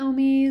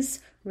Omies,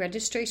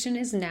 registration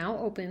is now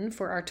open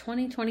for our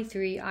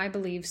 2023 I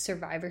Believe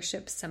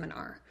Survivorship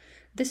Seminar.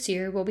 This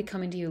year, we'll be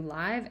coming to you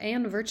live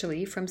and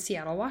virtually from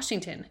Seattle,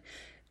 Washington.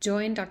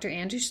 Join Dr.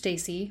 Andrew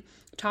Stacey,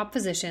 top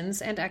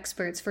physicians and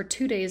experts for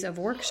 2 days of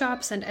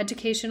workshops and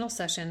educational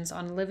sessions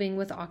on living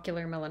with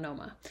ocular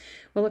melanoma.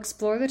 We'll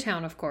explore the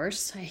town, of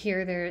course. I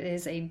hear there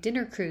is a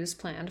dinner cruise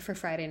planned for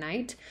Friday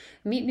night,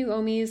 meet new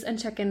Omies, and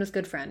check in with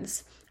good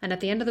friends. And at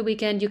the end of the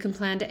weekend, you can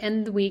plan to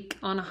end the week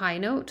on a high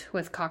note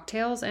with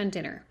cocktails and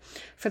dinner.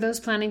 For those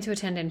planning to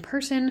attend in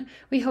person,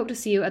 we hope to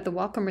see you at the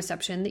welcome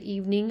reception the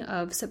evening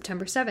of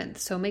September 7th,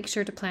 so make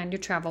sure to plan your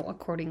travel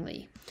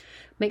accordingly.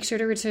 Make sure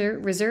to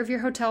reserve your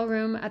hotel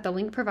room at the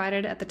link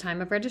provided at the time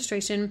of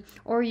registration,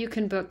 or you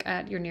can book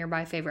at your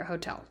nearby favorite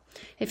hotel.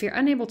 If you're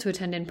unable to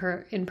attend in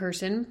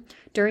person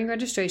during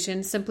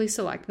registration, simply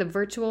select the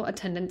virtual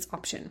attendance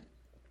option.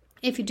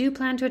 If you do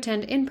plan to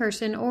attend in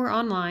person or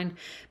online,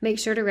 make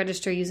sure to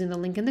register using the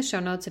link in the show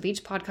notes of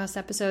each podcast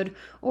episode,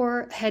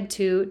 or head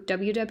to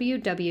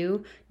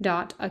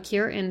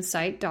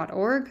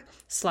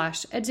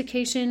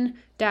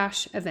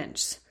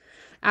www.acureinsight.org/education-events.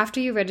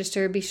 After you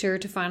register, be sure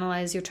to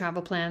finalize your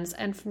travel plans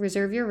and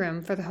reserve your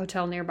room for the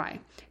hotel nearby.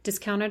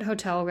 Discounted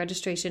hotel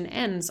registration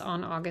ends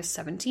on August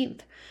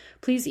 17th.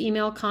 Please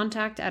email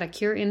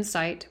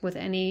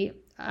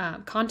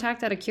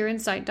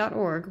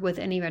contact@acureinsight.org with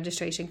any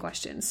registration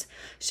questions.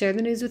 Share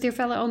the news with your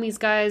fellow Omies,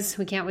 guys.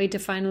 We can't wait to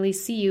finally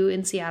see you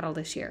in Seattle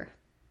this year.